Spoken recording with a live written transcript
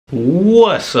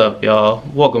What's up, y'all?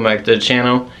 Welcome back to the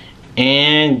channel.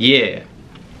 And yeah,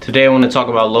 today I want to talk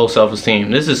about low self-esteem.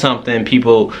 This is something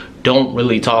people don't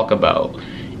really talk about,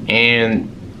 and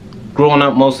growing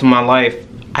up most of my life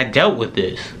I dealt with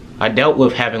this. I dealt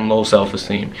with having low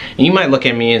self-esteem. And you might look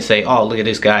at me and say, oh, look at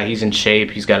this guy, he's in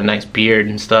shape, he's got a nice beard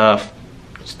and stuff.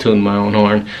 Just tooting my own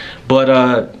horn. But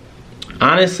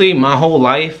honestly, my whole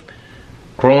life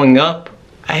growing up,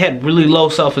 I had really low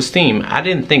self-esteem. I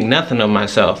didn't think nothing of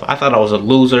myself. I thought I was a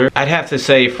loser. I'd have to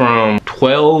say from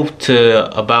 12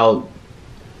 to about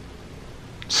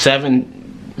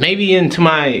 7, maybe into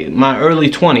my early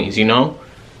 20s, you know?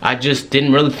 I just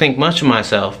didn't really think much of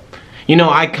myself. You know,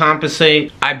 I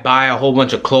compensate. I buy a whole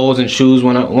bunch of clothes and shoes.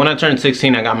 When I turned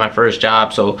 16, I got my first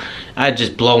job, so I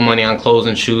just blow money on clothes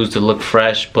and shoes to look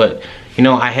fresh. But, you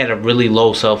know, I had a really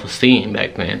low self-esteem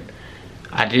back then.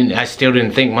 I still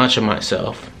didn't think much of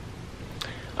myself.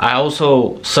 I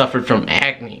also suffered from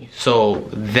acne, so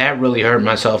that really hurt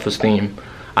my self-esteem.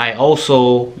 I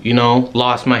also, you know,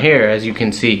 lost my hair, as you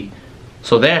can see.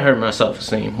 So that hurt my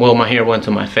self-esteem. Well, my hair went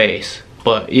to my face,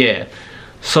 but yeah.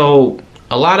 So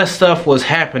a lot of stuff was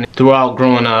happening throughout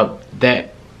growing up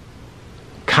that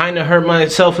kind of hurt my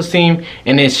self-esteem,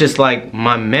 and it's just like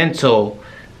my mental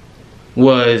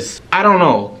was, I don't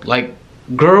know, like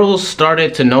girls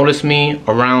started to notice me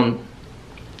around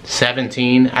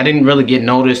 17. I didn't really get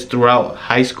noticed throughout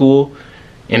high school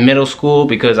and middle school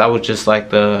because I was just like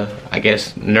the, I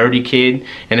guess, nerdy kid,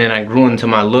 and then I grew into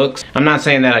my looks. I'm not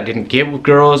saying that I didn't get with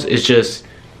girls, it's just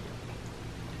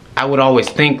I would always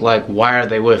think like, why are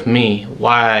they with me?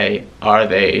 Why are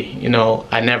they, you know,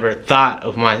 I never thought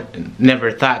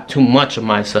too much of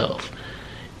myself.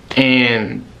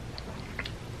 And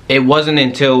it wasn't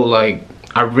until like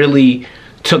I really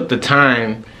took the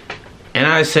time, and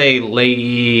I say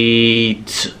late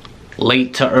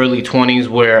to early 20s,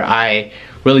 where I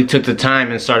really took the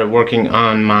time and started working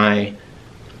on my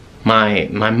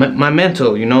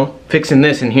mental, you know, fixing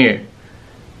this in here,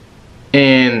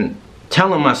 and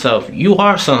telling myself, you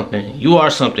are something,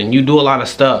 you do a lot of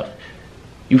stuff,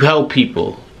 you help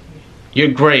people,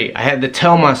 you're great. I had to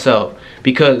tell myself,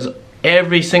 because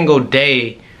every single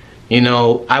day, you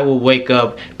know, I will wake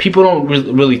up. People don't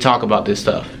really talk about this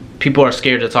stuff. People are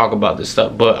scared to talk about this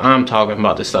stuff, but I'm talking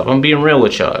about this stuff. I'm being real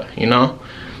with y'all, you know?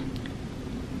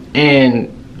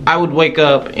 And I would wake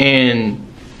up and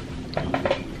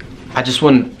I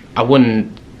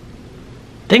wouldn't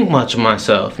think much of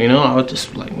myself, you know? I was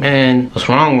just like, man, what's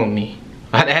wrong with me?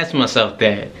 I'd ask myself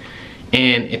that.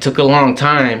 And it took a long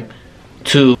time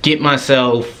to get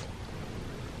myself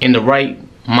in the right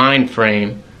mind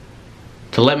frame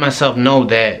to let myself know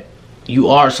that you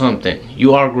are something,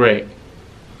 you are great.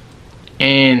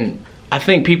 And I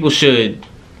think people should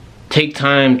take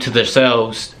time to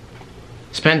themselves,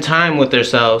 spend time with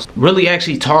themselves, really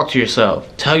actually talk to yourself.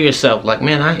 Tell yourself, like,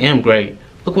 man, I am great.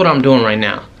 Look what I'm doing right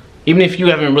now. Even if you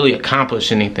haven't really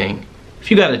accomplished anything.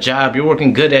 If you got a job, you're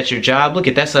working good at your job, look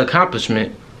at that's an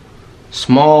accomplishment.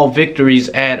 Small victories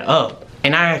add up.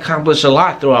 And I accomplished a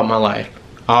lot throughout my life.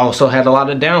 I also had a lot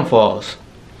of downfalls.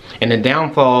 And the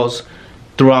downfalls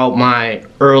throughout my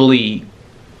early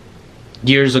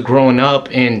years of growing up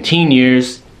and teen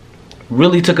years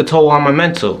really took a toll on my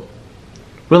mental.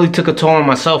 Really took a toll on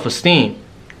my self-esteem.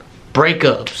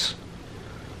 Breakups.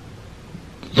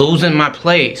 Losing my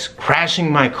place.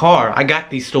 Crashing my car. I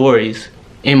got these stories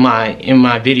in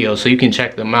my video, so you can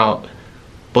check them out.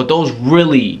 But those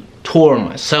really tore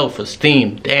my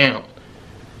self-esteem down.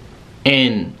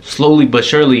 And slowly but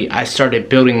surely, I started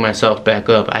building myself back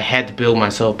up. I had to build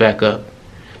myself back up.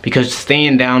 Because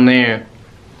staying down there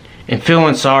and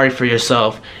feeling sorry for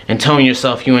yourself and telling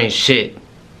yourself you ain't shit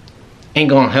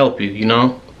ain't gonna help you, you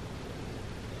know?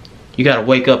 You gotta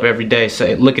wake up every day,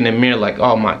 say, look in the mirror like,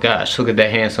 oh my gosh, look at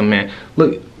that handsome man.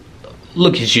 Look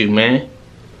at you, man.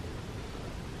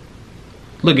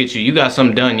 Look at you. You got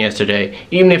something done yesterday.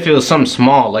 Even if it was something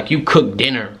small, like you cooked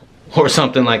dinner or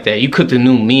something like that. You cooked a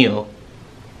new meal.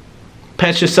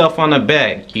 Pat yourself on the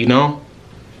back, you know?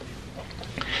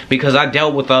 Because I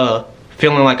dealt with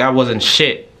feeling like I wasn't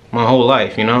shit my whole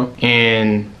life, you know?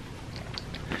 And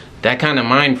that kind of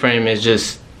mind frame is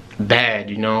just bad,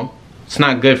 you know? It's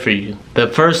not good for you. The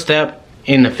first step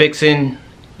in the fixing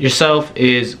yourself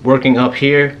is working up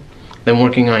here, then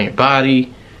working on your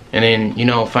body, and then, you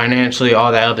know, financially,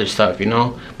 all that other stuff, you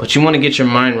know? But you want to get your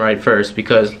mind right first,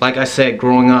 because like I said,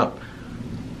 growing up,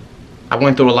 I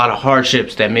went through a lot of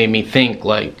hardships that made me think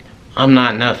like, I'm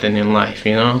not nothing in life,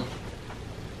 you know?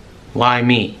 Why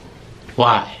me?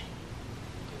 Why?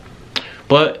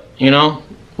 But, you know,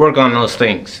 work on those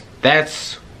things.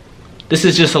 This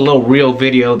is just a little real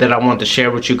video that I want to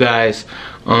share with you guys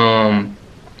You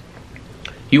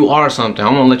are something.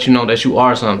 I want to let you know that you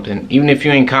are something. Even if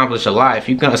you ain't accomplished a lot, if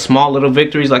you got small little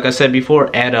victories, like I said before,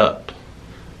 add up.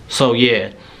 So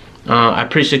yeah, I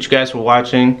appreciate you guys for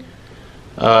watching.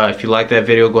 If you like that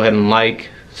video, go ahead and like,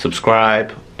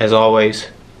 subscribe. As always,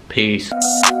 peace.